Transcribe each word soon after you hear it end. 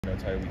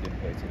Ty, we did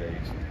play today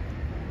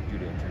due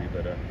to injury,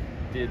 but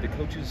did the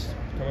coaches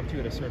come up to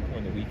you at a certain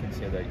point in the week and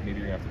say that maybe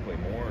you're going to have to play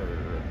more,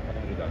 or how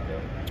did that go,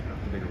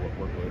 the bigger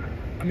workload?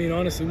 I mean,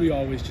 honestly, we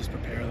always just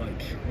prepare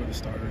like we're the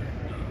starter.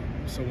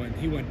 So when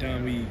he went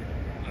down,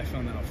 I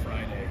found that on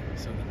Friday,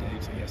 so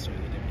yesterday,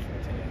 the day before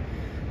today.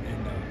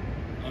 And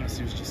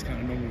honestly, it was just kind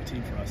of normal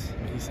routine for us.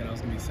 I mean, he said I was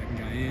going to be the second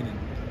guy in and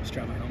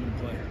strap my helmet and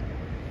play.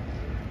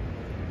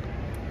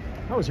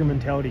 How has your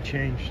mentality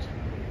changed,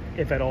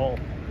 if at all,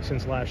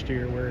 since last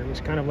year, where it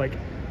was kind of like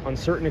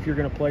uncertain if you're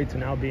going to play to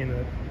now being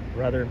a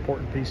rather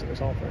important piece of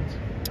this offense?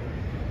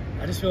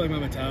 I just feel like my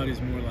mentality is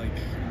more like,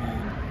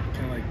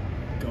 kind of like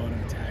go out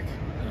and attack,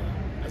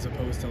 as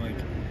opposed to like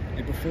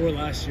before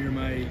last year,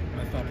 my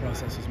thought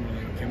process was more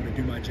like, okay, I'm going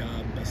to do my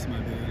job, best of my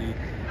ability.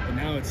 But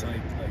now it's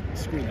like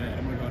screw that.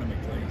 I'm going to go out and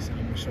make plays, and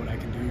I'm going to show what I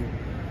can do.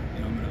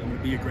 I'm going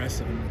to be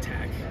aggressive and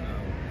attack.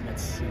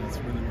 That's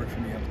really worked for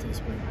me up to this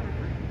point.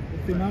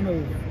 The amount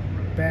of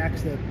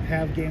backs that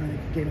have game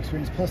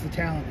experience plus the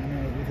talent,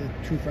 with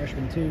a true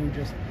freshman too,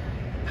 just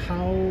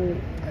how,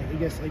 I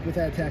guess, like with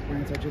that attack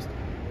mindset, just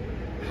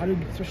how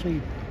did, especially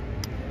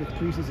with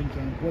preseason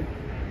camp, what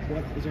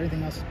is there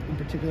anything else in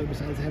particular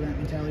besides having that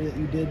mentality that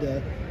you did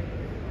to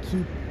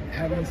keep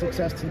having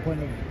success to the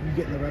point of you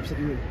getting the reps that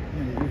you've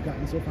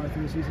gotten so far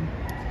through the season?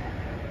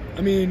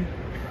 I mean,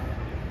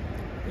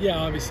 yeah,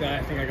 obviously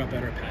I think I got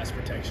better at pass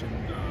protection.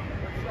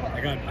 I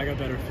got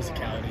better at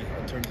physicality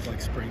in terms of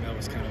like spring. That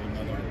was kind of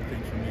another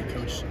thing for me.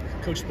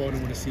 Coach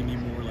Bowden wanted to see me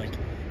more like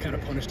kind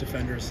of punish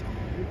defenders.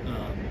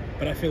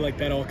 But I feel like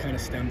that all kind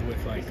of stemmed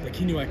with like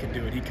he knew I could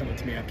do it. He'd come up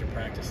to me after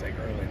practice like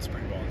early in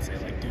spring ball and say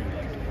like, dude,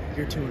 like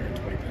you're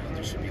 220 pounds.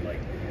 You should be like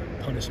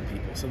punishing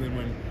people. So then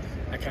when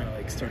I kind of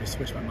like started to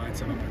switch my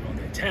mindset, I'm gonna go on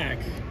the attack.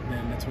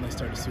 Then that's when I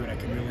started to see what I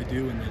can really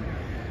do, and then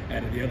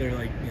added the other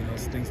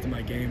things to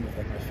my game with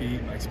like my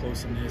feet, my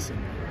explosiveness, and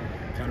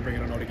kind of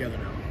bringing it all together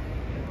now.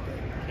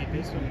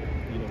 Based on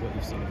what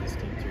you've seen of this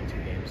team through 2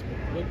 games,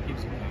 what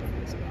gives you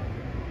confidence about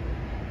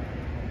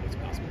what's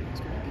possible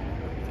next week?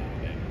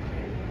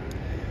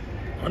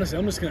 Honestly,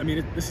 I'm just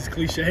gonna. This is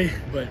cliche,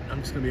 but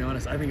I'm just gonna be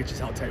honest. I think it's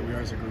just how tight we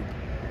are as a group.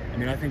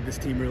 I think this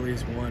team really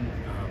is one.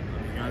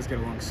 Guys get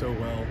along so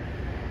well,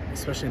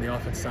 especially in the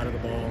offense side of the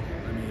ball.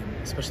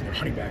 Especially in the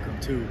running back room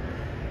too.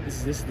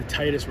 This is the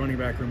tightest running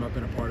back room I've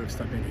been a part of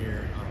since I've been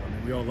here.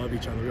 We all love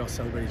each other. We all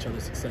celebrate each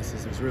other's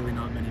successes. There's really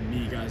not many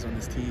me guys on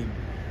this team.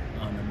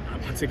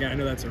 And once again, I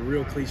know that's a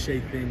real cliche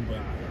thing, but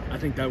I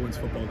think that wins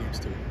football games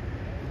too.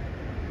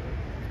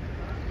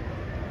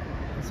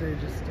 I'd say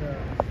just